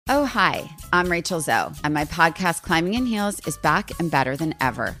Oh, hi, I'm Rachel Zoe, and my podcast, Climbing in Heels, is back and better than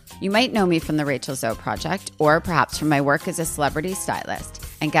ever. You might know me from the Rachel Zoe Project, or perhaps from my work as a celebrity stylist.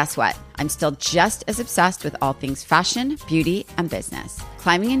 And guess what? I'm still just as obsessed with all things fashion, beauty, and business.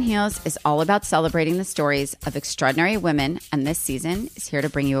 Climbing in Heels is all about celebrating the stories of extraordinary women, and this season is here to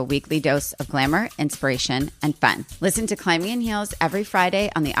bring you a weekly dose of glamour, inspiration, and fun. Listen to Climbing in Heels every Friday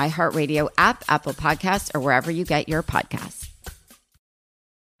on the iHeartRadio app, Apple Podcasts, or wherever you get your podcasts.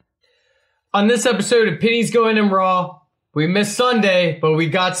 On this episode of Pennies Going in Raw, we missed Sunday, but we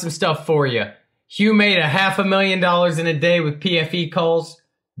got some stuff for you. Hugh made $500,000 in a day with PFE calls.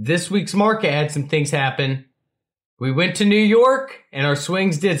 This week's market had some things happen. We went to New York, and our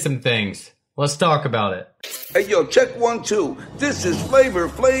swings did some things. Let's talk about it. Hey, yo, check 1, 2. This is Flavor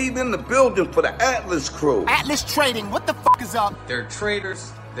Flav in the building for the Atlas crew. Atlas Trading, what the fuck is up? There are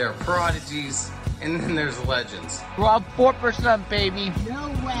traders, there are prodigies, and then there's legends. We're up 4%, baby. No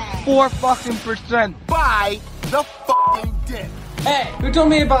way. 4 fucking percent. Buy the fucking dip. Hey, who told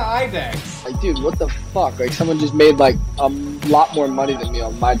me about IDEX? Like, dude, what the fuck? Like, someone just made, like, a lot more money than me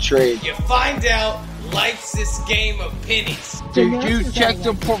on my trade. You find out life's this game of pennies. Did you check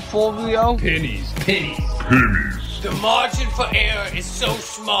the portfolio? Pennies. The margin for error is so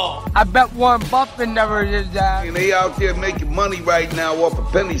small. I bet Warren Buffett never did that. And they out there making money right now off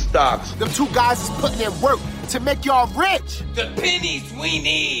of penny stocks. Them two guys is putting in work to make y'all rich. The pennies we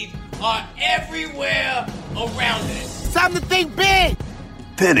need are everywhere around us. It's time to think big.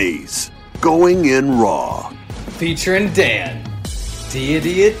 Pennies Going in Raw. Featuring Dan,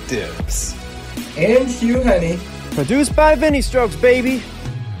 Deity at Dips, and Hugh Honey. Produced by Vinny Strokes, baby.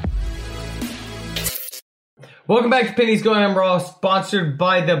 Welcome back to Pennies Going in Raw, sponsored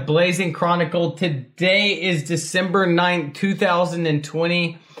by the Blazing Chronicle. Today is December 9th,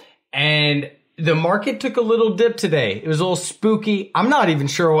 2020, and the market took a little dip today. It was a little spooky. I'm not even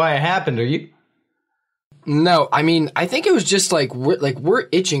sure why it happened. Are you? No, I mean, I think it was just we're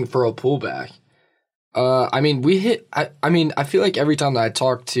itching for a pullback. I feel like every time that I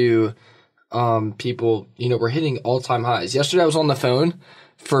talk to people, we're hitting all-time highs. Yesterday I was on the phone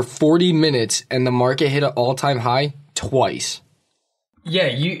for 40 minutes and the market hit an all-time high twice. Yeah,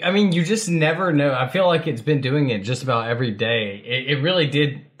 you just never know. I feel like it's been doing it just about every day. It really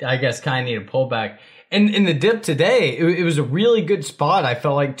did, I guess, kind of need a pullback. And in the dip today, it was a really good spot, I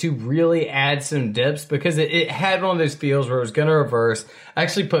felt like, to really add some dips because it had one of those feels where it was going to reverse. I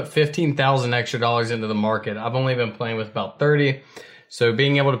actually put $15,000 extra into the market. I've only been playing with about 30. So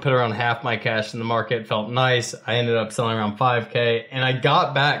being able to put around half my cash in the market felt nice. I ended up selling around 5K, and I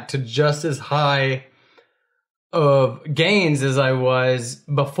got back to just as high of gains as I was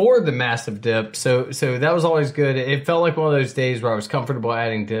before the massive dip. So that was always good. It felt like one of those days where I was comfortable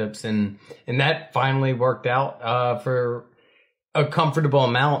adding dips, and that finally worked out for a comfortable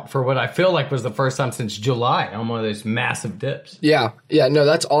amount for what I feel like was the first time since July on one of those massive dips. Yeah, no,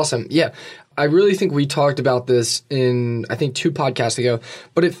 that's awesome. Yeah. I really think we talked about this in, I think, 2 podcasts ago,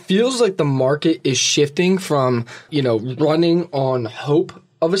 but it feels like the market is shifting from, running on hope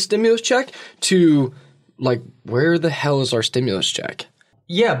of a stimulus check to, like, where the hell is our stimulus check?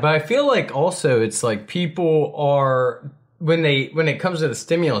 Yeah, but I feel like also it's like people are, when it comes to the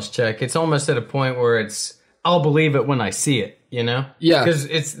stimulus check, it's almost at a point where it's, I'll believe it when I see it, Yeah.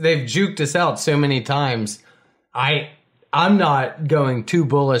 Because they've juked us out so many times. I'm not going too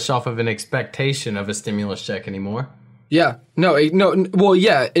bullish off of an expectation of a stimulus check anymore. Yeah. No. Well,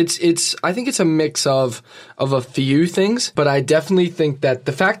 yeah, it's, I think it's a mix of a few things, but I definitely think that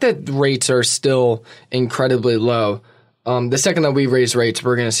the fact that rates are still incredibly low, the second that we raise rates,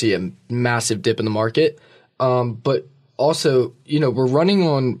 we're going to see a massive dip in the market. But also, we're running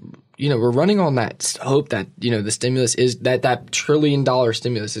on that hope that, the stimulus is that $1 trillion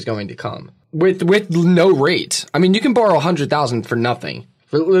stimulus is going to come. With no rates. I mean, you can borrow $100,000 for nothing,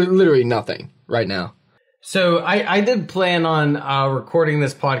 for literally nothing right now. So I did plan on recording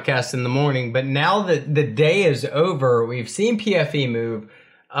this podcast in the morning, but now that the day is over, we've seen PFE move.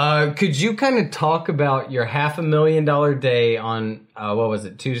 Could you kind of talk about your $500,000 day on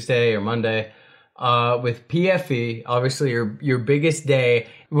Tuesday or Monday with PFE? Obviously, your biggest day.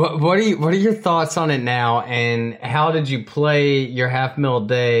 What are your thoughts on it now, and how did you play your $500,000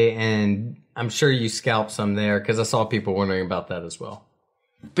 day? And I'm sure you scalped some there because I saw people wondering about that as well.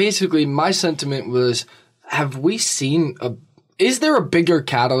 Basically, my sentiment was, is there a bigger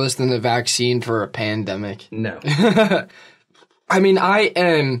catalyst than the vaccine for a pandemic? No. I mean, I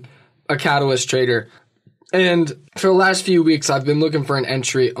am a catalyst trader, and for the last few weeks, I've been looking for an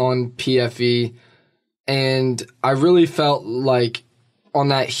entry on PFE, and I really felt like on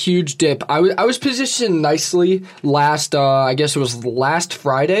that huge dip. I was positioned nicely last, I guess it was last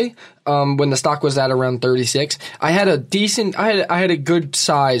Friday, when the stock was at around 36. I had a good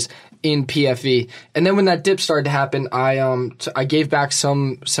size in PFE. And then when that dip started to happen, I gave back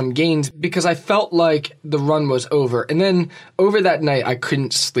some gains because I felt like the run was over. And then over that night, I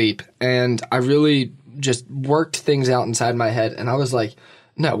couldn't sleep, and I really just worked things out inside my head. And I was like,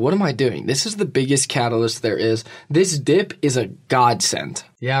 no, what am I doing? This is the biggest catalyst there is. This dip is a godsend.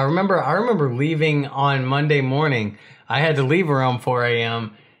 Yeah, I remember leaving on Monday morning. I had to leave around 4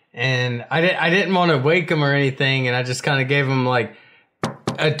 a.m. and I didn't want to wake him or anything, and I just kind of gave him like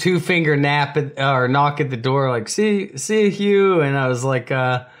a 2-finger knock at the door, like, see you, Hugh. And I was like,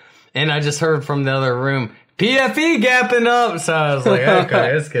 and I just heard from the other room, PFE gapping up. So I was like,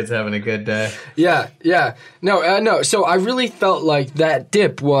 okay, this kid's having a good day. Yeah. No. So I really felt like that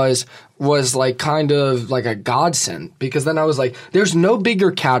dip was like kind of like a godsend, because then I was like, there's no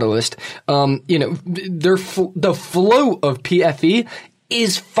bigger catalyst. The flow of PFE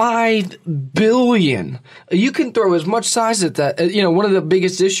is 5 billion. You can throw as much size at that. One of the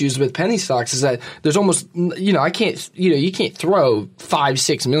biggest issues with penny stocks is that there's almost, you can't throw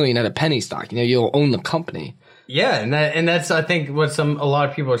 5-6 million at a penny stock. You'll own the company. Yeah, and that's I think what a lot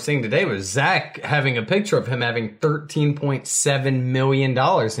of people are seeing today was Zach having a picture of him having $13.7 million in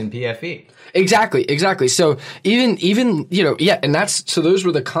PFE. Exactly. So even and so those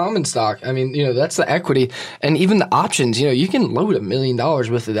were the common stock. I mean, that's the equity, and even the options. You can load $1 million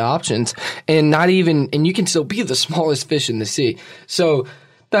with the options, and you can still be the smallest fish in the sea. So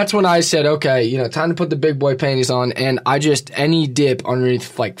that's when I said, okay, time to put the big boy panties on, and any dip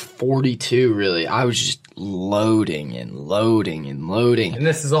underneath like 42, really, I was just loading and loading and loading. And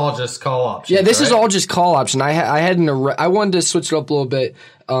this is all just call options. Yeah, this is all just call option. I wanted to switch it up a little bit.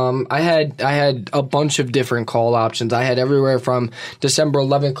 I had a bunch of different call options. I had everywhere from December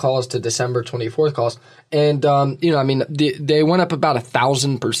 11th calls to December 24th calls. And, they went up about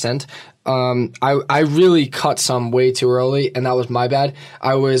 1,000%. I really cut some way too early, and that was my bad.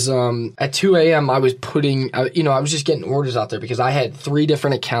 I was, at 2 a.m. I was I was just getting orders out there because I had 3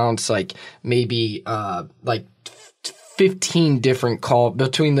 different accounts, like maybe, 15 different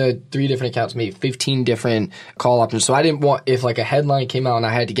between the 3 different accounts, maybe 15 different call options. So I didn't want, if like a headline came out and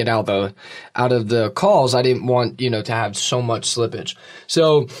I had to get out of the calls, I didn't want, to have so much slippage.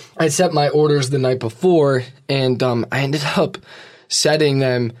 So I set my orders the night before, and, I ended up setting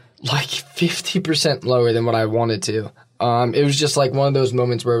them like 50% lower than what I wanted to. It was just like one of those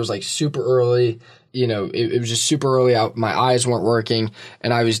moments where it was like super early. It was just super early out. My eyes weren't working,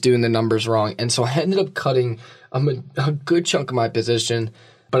 and I was doing the numbers wrong. And so I ended up cutting a good chunk of my position,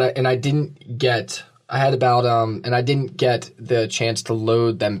 I didn't get the chance to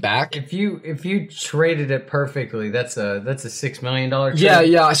load them back. If you traded it perfectly, that's a $6 million trade.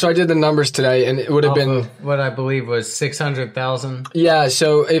 Yeah. So I did the numbers today, and it would have been what I believe was 600,000. Yeah.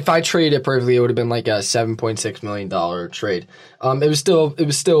 So if I traded it perfectly, it would have been like a $7.6 million trade. It was still a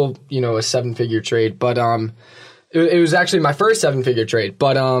 7-figure trade, but it was actually my first 7-figure trade.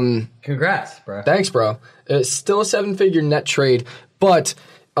 But congrats, bro. Thanks, bro. It's still a 7-figure net trade, but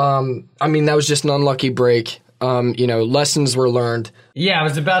that was just an unlucky break. Lessons were learned. Yeah, I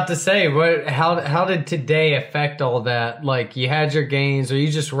was about to say, how did today affect all that? Like, you had your gains. Are you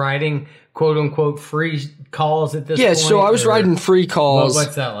just writing quote unquote free calls at this point? Yeah, so I was writing free calls.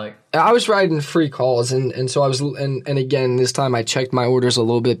 What's that like? I was writing free calls, and so I was, and again, this time I checked my orders a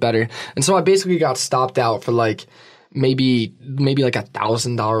little bit better, and so I basically got stopped out for like maybe like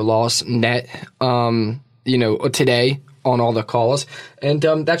 $1,000 loss net, today on all the calls, and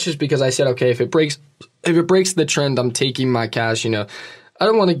that's just because I said, okay, if it breaks the trend, I'm taking my cash. I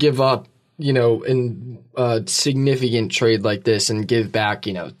don't want to give up, in a significant trade like this and give back,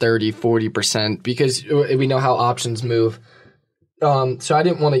 30-40%, because we know how options move. So I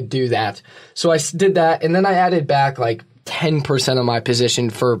didn't want to do that. So I did that, and then I added back like 10% of my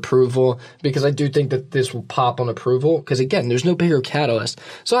position for approval, because I do think that this will pop on approval, because again, there's no bigger catalyst.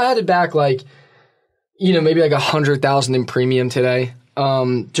 So I added back like, maybe like 100,000 in premium today,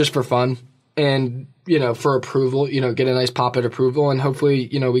 just for fun, and for approval, get a nice pop at approval, and hopefully,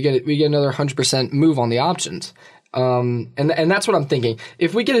 we get another 100% move on the options. And that's what I'm thinking.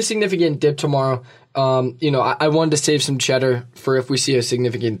 If we get a significant dip tomorrow, I wanted to save some cheddar for if we see a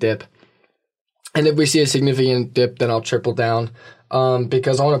significant dip. And if we see a significant dip, then I'll triple down,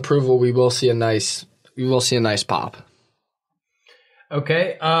 because on approval, we will see a nice pop.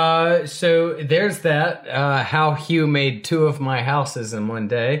 Okay, so there's that. How Hugh made 2 of my houses in one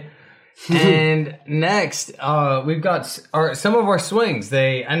day. And next, we've got some of our swings.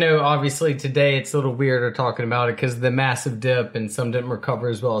 I know obviously today it's a little weirder talking about it because of the massive dip and some didn't recover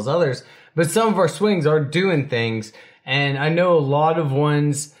as well as others. But some of our swings are doing things. And I know a lot of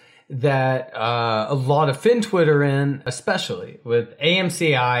ones that a lot of FinTwit are in, especially with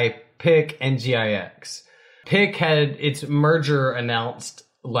AMCI, PIC, and GIX. PIC had its merger announced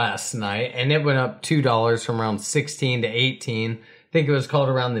last night, and it went up $2 from around 16 to 18. I think it was called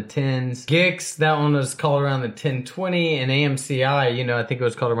around the 10s. GIX, that one was called around the 10.20, and AMCI, I think it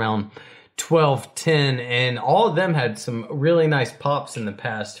was called around 12.10, and all of them had some really nice pops in the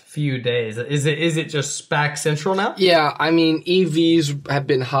past few days. Is it just SPAC Central now? Yeah, I mean, EVs have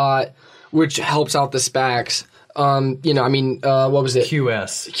been hot, which helps out the SPACs. What was it?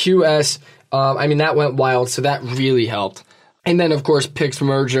 QS. That went wild, so that really helped. And then, of course, PIC's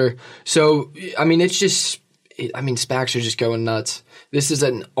merger. So, SPACs are just going nuts. This is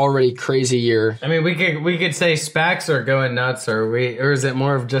an already crazy year. I mean, we could say SPACs are going nuts, or is it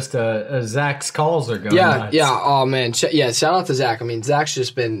more of just a Zach's calls are going nuts? Yeah. Oh man, shout out to Zach. I mean, Zach's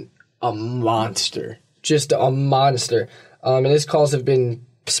just been a monster, and his calls have been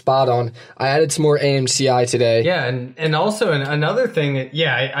spot on. I added some more AMCI today. Yeah, and also another thing.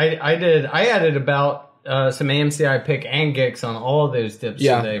 I added about some AMCI, PIC, and GIX on all of those dips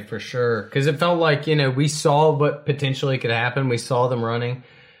today for sure. Because it felt like, we saw what potentially could happen. We saw them running.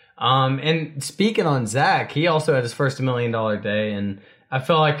 And speaking on Zach, he also had his first $1 million day. And I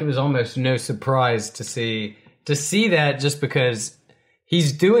felt like it was almost no surprise to see that, just because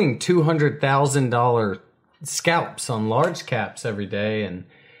he's doing $200,000 scalps on large caps every day. And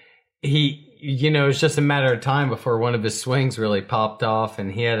it's just a matter of time before one of his swings really popped off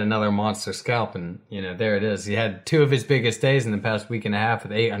and he had another monster scalp, and there it is. He had two of his biggest days in the past week and a half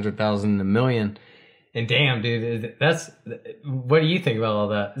with 800,000 and $1 million. And damn, dude, what do you think about all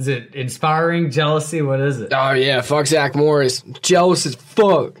that? Is it inspiring, jealousy? What is it? Oh yeah, fuck Zach Morris. Jealous as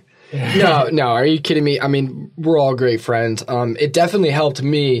fuck. No, are you kidding me? I mean, we're all great friends. It definitely helped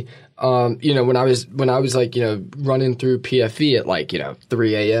me. When I was running through PFE at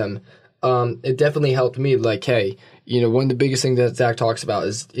 3 a.m. It definitely helped me. Like, hey, one of the biggest things that Zach talks about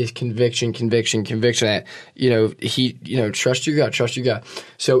is conviction. That trust your gut.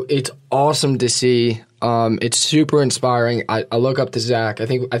 So it's awesome to see. It's super inspiring. I look up to Zach. I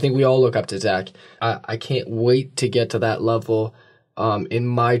think we all look up to Zach. I can't wait to get to that level in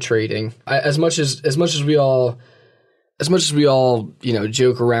my trading. As much as we all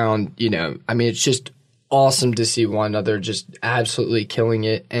joke around. It's just awesome to see one another just absolutely killing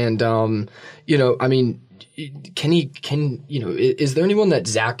it. And, is there anyone that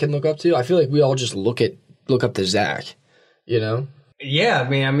Zach can look up to? I feel like we all just look up to Zach, Yeah,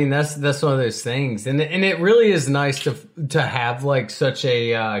 I mean that's one of those things. And it really is nice to have like such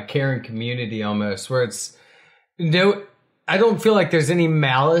a caring community almost, where it's I don't feel like there's any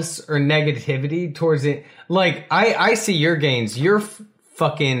malice or negativity towards it. Like I see your gains. You're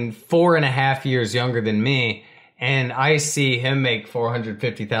fucking 4.5 years younger than me, and I see him make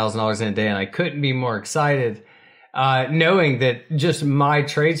 $450,000 in a day, and I couldn't be more excited, knowing that just my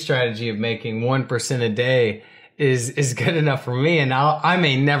trade strategy of making 1% a day is good enough for me. And I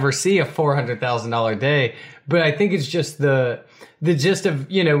may never see a $400,000 day, but I think it's just the gist of,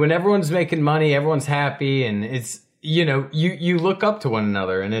 when everyone's making money, everyone's happy, and it's, you look up to one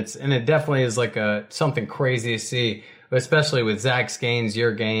another, and it definitely is like something crazy to see, especially with Zach's gains,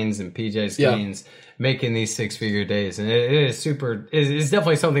 your gains, and PJ's gains, making these 6-figure days. And it is super, it's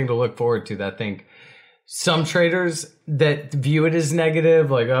definitely something to look forward to. That I think some traders that view it as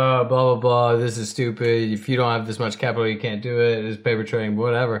negative, like, oh, blah, blah, blah, this is stupid. If you don't have this much capital, you can't do it. It's paper trading,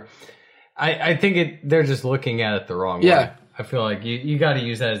 whatever. I think they're just looking at it the wrong way. I feel like you got to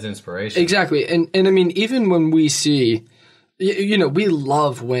use that as inspiration. Exactly. And I mean, even when we see, we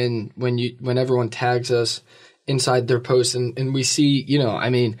love when everyone tags us inside their posts, and we see,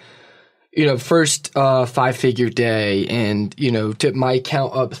 first 5-figure day, and, tip my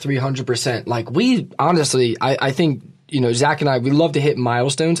count up 300%. Like, we honestly, I think, Zach and I, we love to hit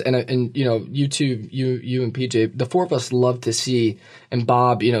milestones, and you two, you and PJ, the four of us love to see, and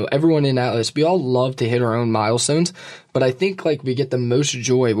Bob, everyone in Atlas, we all love to hit our own milestones. But I think, like, we get the most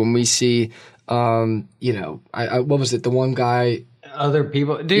joy when we see, what was it? The one guy, other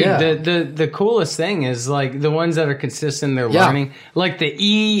people, dude. The coolest thing is like the ones that are consistent. They're learning, like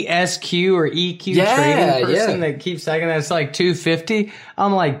the ESQ or EQ trading person that keeps saying that it's like 250.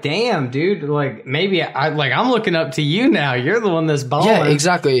 I'm like, damn, dude. Like maybe I'm looking up to you now. You're the one that's balling. Yeah,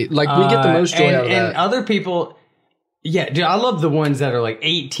 exactly. Like we get the most joy out of that. And other people, Yeah, dude, I love the ones that are like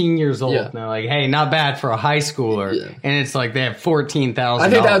 18 years old. Yeah. And they're like, hey, not bad for a high schooler. Yeah. And it's like they have $14,000.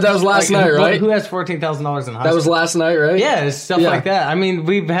 I think that was last night, right? Who has $14,000 in high school? That was last night, right? Yeah, it's stuff like that. I mean,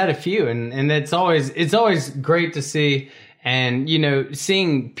 we've had a few, and it's always great to see. And, you know,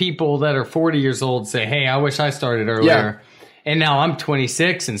 seeing people that are 40 years old say, hey, I wish I started earlier. Yeah. And now I'm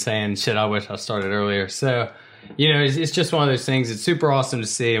 26 and saying, shit, I wish I started earlier. So, you know, it's just one of those things. It's super awesome to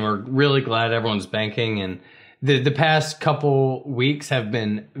see, and we're really glad everyone's banking. And the past couple weeks have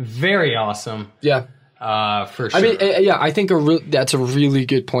been very awesome. Yeah. For sure. I mean, yeah, I think that's a really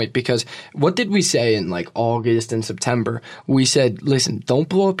good point, because what did we say in like August and September? We said, listen, don't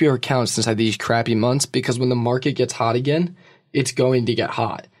blow up your accounts inside these crappy months, because when the market gets hot again, it's going to get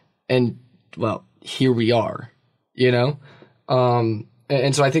hot. And, well, here we are, you know?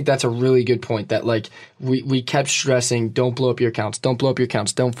 And so I think that's a really good point, that like we kept stressing, don't blow up your accounts, don't blow up your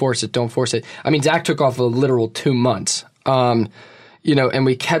accounts, don't force it, don't force it. I mean, Zach took off a literal 2 months, you know, and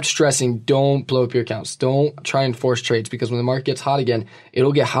we kept stressing, don't blow up your accounts, don't try and force trades, because when the market gets hot again,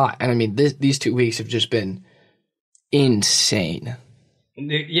 it'll get hot. And I mean, these 2 weeks have just been insane.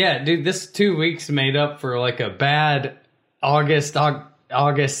 Yeah, dude, this 2 weeks made up for like a bad August,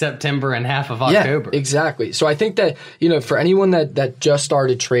 September, and half of October. Yeah, exactly. So I think that, you know, for anyone that just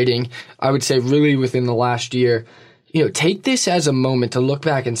started trading, I would say really within the last year, you know, take this as a moment to look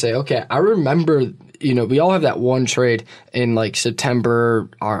back and say, okay, I remember, you know, we all have that one trade in like September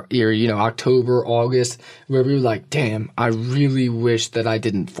or, you know, October, August, where we were like, damn, I really wish that I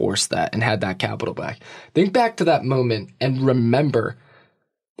didn't force that and had that capital back. Think back to that moment and remember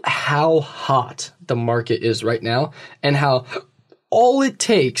how hot the market is right now, and how all it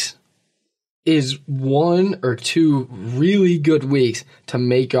takes is 1 or 2 really good weeks to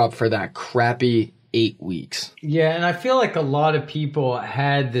make up for that crappy 8 weeks. Yeah, and I feel like a lot of people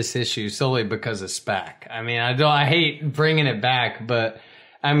had this issue solely because of SPAC. I mean, I hate bringing it back, but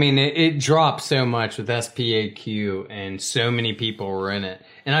I mean, it dropped so much with SPAQ, and so many people were in it.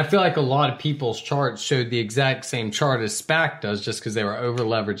 And I feel like a lot of people's charts showed the exact same chart as SPAC does, just because they were over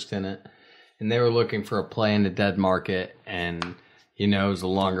leveraged in it, and they were looking for a play in the dead market, and you know, it was a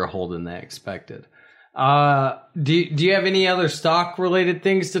longer hold than they expected. Do you have any other stock related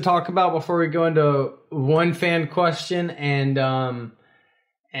things to talk about before we go into one fan question and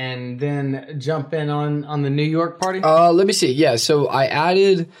then jump in on the New York party? Let me see. Yeah, so I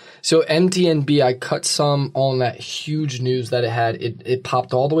added MTNB. I cut some on that huge news that it had. It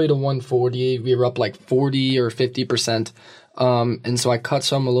popped all the way to 140. We were up like 40 or 50%. And so I cut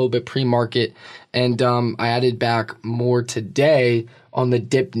some a little bit pre-market, and I added back more today on the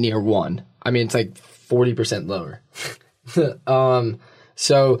dip near 1. I mean, it's like 40% lower.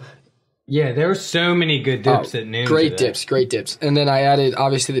 So yeah, there were so many good dips at noon. Great dips. And then I added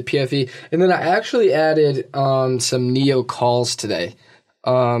obviously the PFE, and then I actually added some NEO calls today,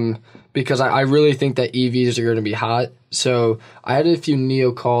 because I really think that EVs are going to be hot. So I added a few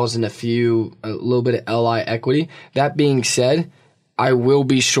NEO calls and a little bit of LI equity. That being said, I will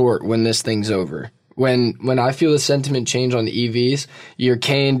be short when this thing's over. When I feel the sentiment change on the EVs, your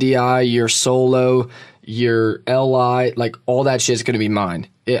KNDI, your Solo, your LI, like all that shit is going to be mine.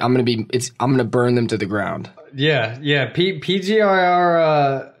 I'm going to burn them to the ground. Yeah.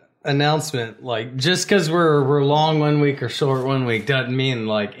 PGIR announcement, like just because we're long 1 week or short 1 week doesn't mean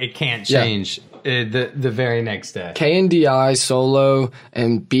like it can't change the very next day. KNDI, Solo,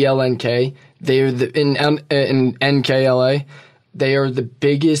 and BLNK, they are in NKLA, they are the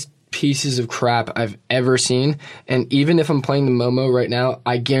biggest pieces of crap I've ever seen. And even if I'm playing the Momo right now,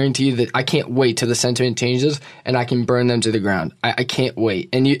 I guarantee you that I can't wait till the sentiment changes and I can burn them to the ground. I can't wait.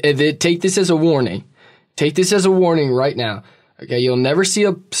 And take this as a warning. Take this as a warning right now. Okay, you'll never see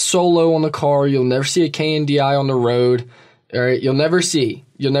a Solo on the car. You'll never see a KNDI on the road. All right, you'll never see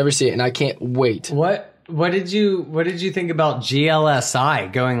it, and I can't wait. What did you think about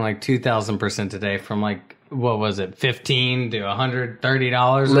GLSI going like 2,000% today from like, what was it, $15 to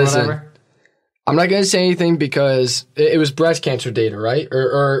 $130 or whatever? I'm not going to say anything because it was breast cancer data, right?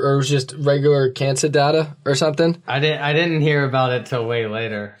 Or it was just regular cancer data or something? I didn't hear about it till way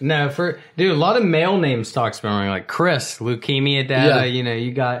later. No, a lot of male name stocks been running, like Chris, leukemia data, yeah. You know,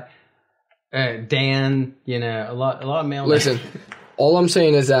 you got Dan, you know, a lot of male names. Listen, all I'm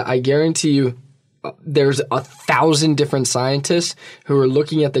saying is that I guarantee you there's 1,000 different scientists who are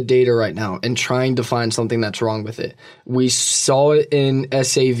looking at the data right now and trying to find something that's wrong with it. We saw it in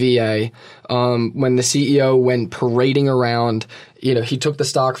SAVA when the CEO went parading around. You know, he took the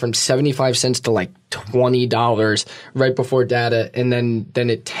stock from 75 cents to like $20 right before data, and then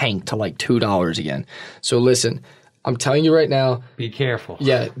it tanked to like $2 again. So listen, I'm telling you right now. Be careful.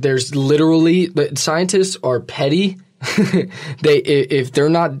 Yeah, there's literally – scientists are petty if they're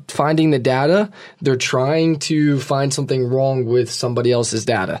not finding the data, they're trying to find something wrong with somebody else's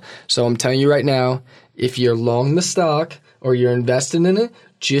data. So I'm telling you right now, if you're long the stock or you're invested in it,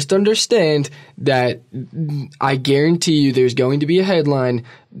 just understand that I guarantee you there's going to be a headline.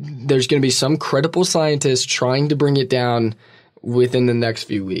 There's going to be some credible scientist trying to bring it down within the next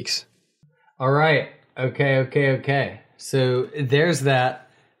few weeks. All right. Okay. So there's that.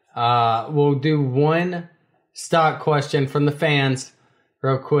 We'll do one stock question from the fans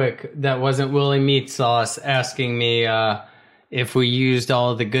real quick. That wasn't Willie Meat Sauce asking me if we used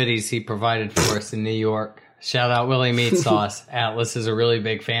all of the goodies he provided for us in New York. Shout out Willie Meat Sauce. Atlas is a really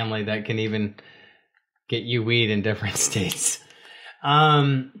big family that can even get you weed in different states.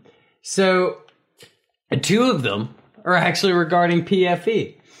 So two of them are actually regarding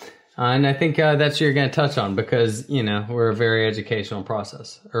PFE. And I think that's what you're going to touch on because, we're a very educational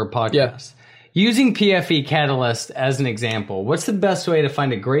process or podcast. Yeah. Using PFE Catalyst as an example, what's the best way to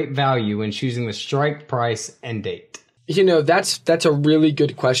find a great value when choosing the strike price and date? That's a really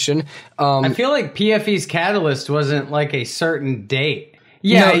good question. I feel like PFE's Catalyst wasn't like a certain date.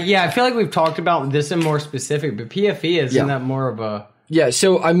 Yeah, I feel like we've talked about this in more specific, but PFE isn't that more of a... Yeah,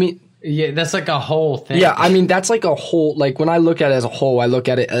 so I mean... Yeah, that's like a whole thing. Yeah, I mean, that's like a whole... Like, when I look at it as a whole, I look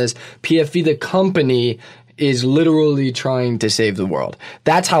at it as PFE, the company, is literally trying to save the world.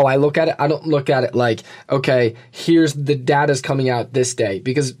 That's how I look at it. I don't look at it like, okay, here's the data's coming out this day.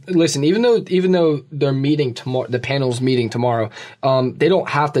 Because listen, even though they're meeting tomorrow, the panel's meeting tomorrow, they don't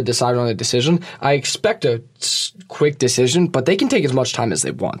have to decide on a decision. I expect a quick decision, but they can take as much time as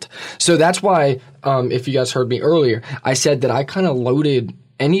they want. So that's why, if you guys heard me earlier, I said that I kind of loaded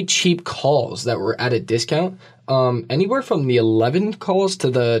any cheap calls that were at a discount. Anywhere from the 11 calls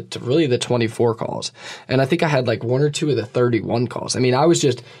to really the 24 calls. And I think I had like one or two of the 31 calls. I mean, I was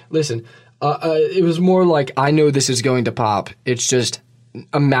just, listen, it was more like I know this is going to pop. It's just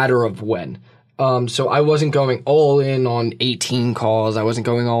a matter of when. So I wasn't going all in on 18 calls. I wasn't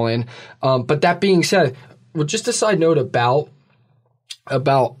going all in. But that being said, well, just a side note about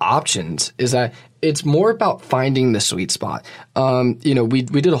options is that it's more about finding the sweet spot. We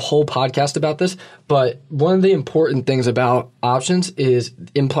did a whole podcast about this, but one of the important things about options is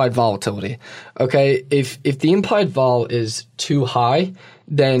implied volatility. Okay, if the implied vol is too high,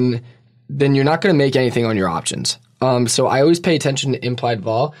 then you're not going to make anything on your options. So I always pay attention to implied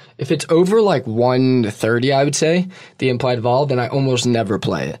vol. If it's over like 130, I would say the implied vol, then I almost never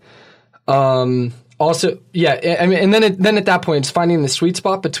play it. Also, yeah, I mean, and then at that point, it's finding the sweet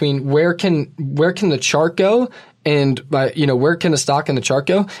spot between where can the chart go, and where can the stock in the chart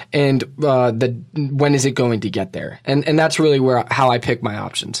go, and when is it going to get there, and that's really how I pick my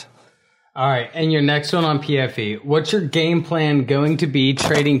options. All right, and your next one on PFE. What's your game plan going to be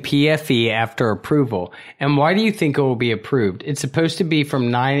trading PFE after approval, and why do you think it will be approved? It's supposed to be at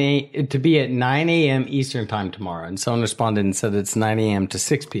 9 a.m. Eastern time tomorrow, and someone responded and said it's 9 a.m. to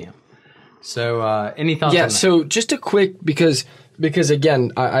 6 p.m. So, any thoughts on that? Yeah, so just a quick, because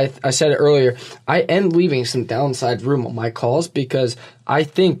again, I said it earlier, I am leaving some downside room on my calls because I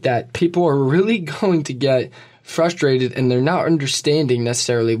think that people are really going to get frustrated and they're not understanding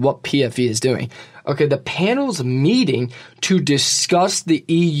necessarily what PFE is doing. Okay, the panel's meeting to discuss the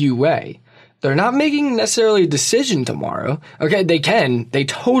EUA. They're not making necessarily a decision tomorrow. Okay, they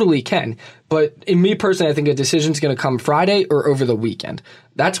totally can. But in me personally, I think a decision's going to come Friday or over the weekend.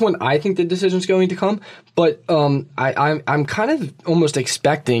 That's when I think the decision's going to come. But I'm kind of almost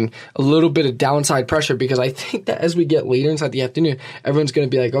expecting a little bit of downside pressure because I think that as we get later inside the afternoon, everyone's going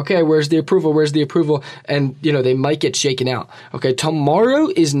to be like, okay, where's the approval? Where's the approval? And they might get shaken out. Okay, tomorrow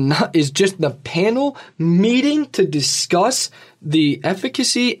is just the panel meeting to discuss the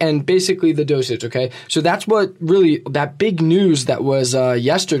efficacy and basically the dosage, okay? So that's what really, that big news that was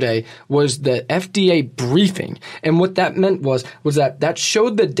yesterday was the FDA briefing. And what that meant was that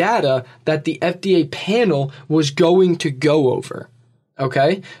showed the data that the FDA panel was going to go over,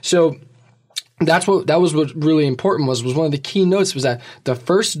 okay? So that was what really important was one of the key notes was that the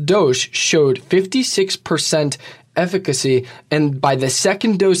first dose showed 56% efficacy, and by the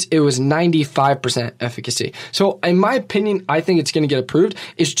second dose, it was 95% efficacy. So, in my opinion, I think it's going to get approved.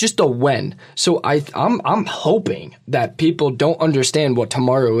 It's just a when. So, I'm hoping that people don't understand what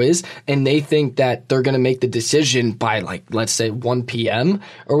tomorrow is, and they think that they're going to make the decision by, like, let's say 1 p.m.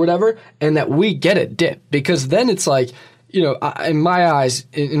 or whatever, and that we get a dip, because then it's like, in my eyes,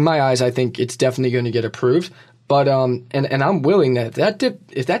 I think it's definitely going to get approved. But and I'm willing that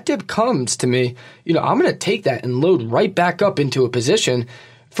if that dip comes to me, I'm going to take that and load right back up into a position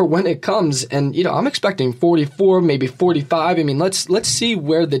for when it comes. And I'm expecting 44, maybe 45. I mean, let's see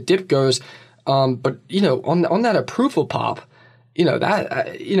where the dip goes. But on that approval pop,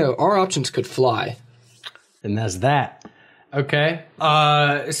 our options could fly. And that's that. Okay.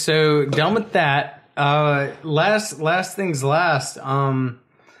 So done with that. Last things last.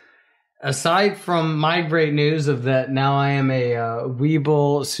 Aside from my great news of that, now I am a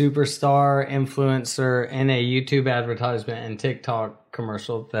Weeble superstar influencer in a YouTube advertisement and TikTok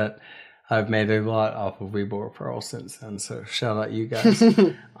commercial that I've made a lot off of Weeble referral since then. So shout out you guys.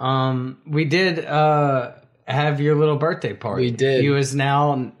 We did have your little birthday party. We did. He was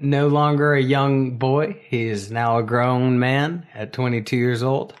now no longer a young boy. He is now a grown man at 22 years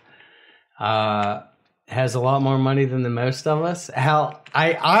old. Has a lot more money than the most of us.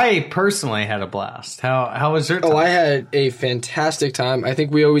 I personally had a blast. How was your time? Oh, I had a fantastic time. I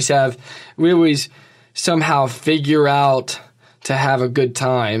think we always somehow figure out to have a good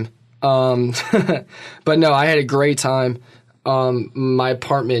time. But no, I had a great time. My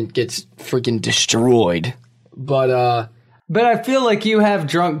apartment gets freaking destroyed. But I feel like you have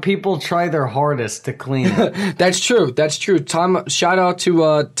drunk people try their hardest to clean it. That's true. Shout out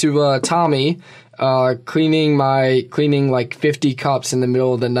to Tommy. Cleaning like 50 cups in the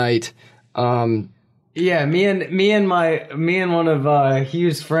middle of the night. Yeah, me and one of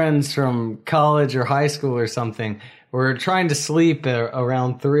Hugh's friends from college or high school or something were trying to sleep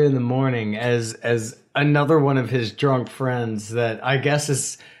around 3 a.m. as another one of his drunk friends that I guess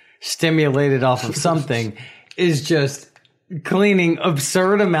is stimulated off of something is just cleaning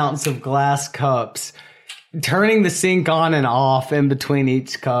absurd amounts of glass cups, turning the sink on and off in between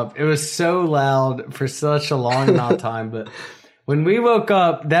each cup. It was so loud for such a long amount of time. But when we woke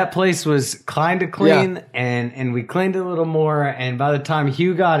up, that place was kind of clean, and we cleaned it a little more. And by the time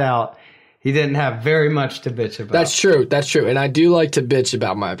Hugh got out, he didn't have very much to bitch about. That's true. And I do like to bitch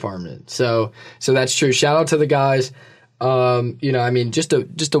about my apartment. So that's true. Shout out to the guys. Just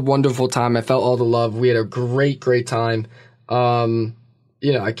a wonderful time. I felt all the love. We had a great time.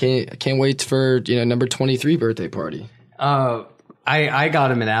 I can't wait for, number 23 birthday party. I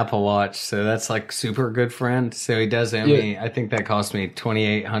got him an Apple Watch, so that's like super good friend. So he does owe me. I think that cost me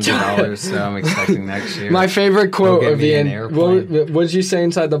 $2,800. So I'm expecting next year. My favorite quote of the end. What did you say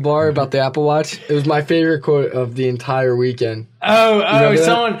inside the bar about the Apple Watch? It was my favorite quote of the entire weekend.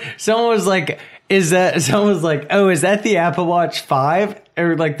 Someone was like, is that the Apple Watch 5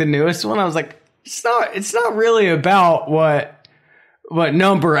 or like the newest one? I was like, it's not really about what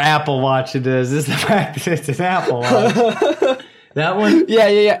number Apple Watch it is. It's the fact that it's an Apple Watch. That one?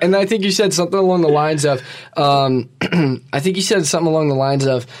 Yeah. And I think you said something along the lines of,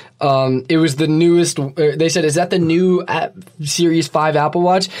 it was the newest, they said, is that the new Series 5 Apple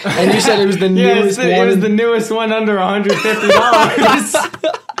Watch? And you said it was the newest one. It was the newest one under $150.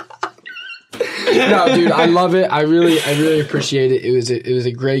 No, dude, I love it. I really appreciate it. It was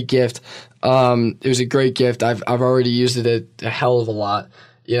a great gift. It was a great gift. I've already used it a hell of a lot.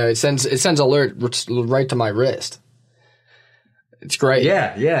 It sends alert right to my wrist. It's great.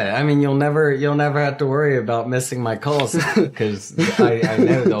 Yeah. I mean, you'll never have to worry about missing my calls because I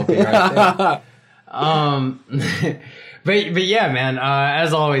know they'll be right there. But yeah, man.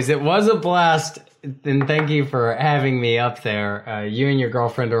 As always, it was a blast, and thank you for having me up there. You and your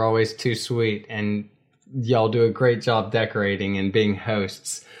girlfriend are always too sweet, and y'all do a great job decorating and being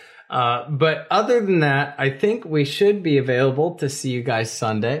hosts. But other than that, I think we should be available to see you guys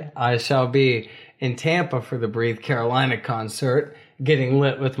Sunday. I shall be in Tampa for the Breathe Carolina concert, getting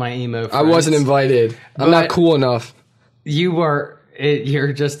lit with my emo friends. I wasn't invited. I'm not cool enough. You were.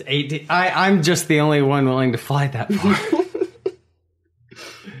 You're just 18. I'm just the only one willing to fly that far.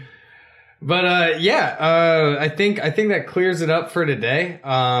 But I think that clears it up for today.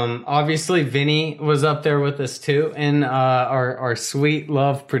 Obviously, Vinny was up there with us too, and our sweet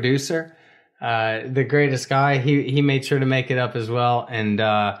love producer, the greatest guy. He made sure to make it up as well, and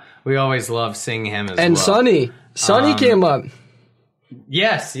we always love seeing him as well. And Sonny came up.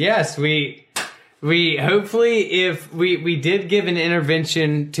 Yes, we hopefully, if we did give an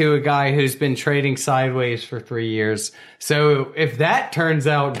intervention to a guy who's been trading sideways for 3 years. So if that turns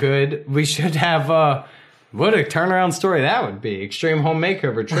out good, we should have what a turnaround story that would be. Extreme Home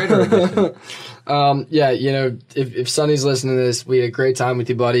Makeover Trader Edition. If Sonny's listening to this, we had a great time with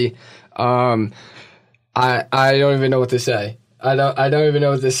you, buddy. I don't even know what to say. I don't even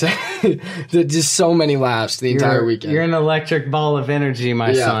know what to say. Just so many laughs the entire weekend. You're an electric ball of energy,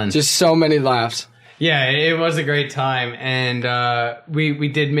 my son. Just so many laughs. Yeah, it was a great time, and we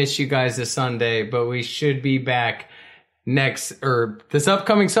did miss you guys this Sunday, but we should be back this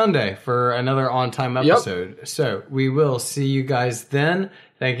upcoming Sunday for another on-time episode. Yep. So we will see you guys then.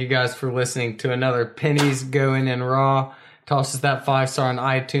 Thank you guys for listening to another Pennies Going in Raw. Toss us that 5-star on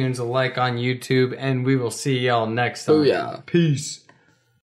iTunes, a like on YouTube, and we will see y'all next time. Oh, yeah. Peace.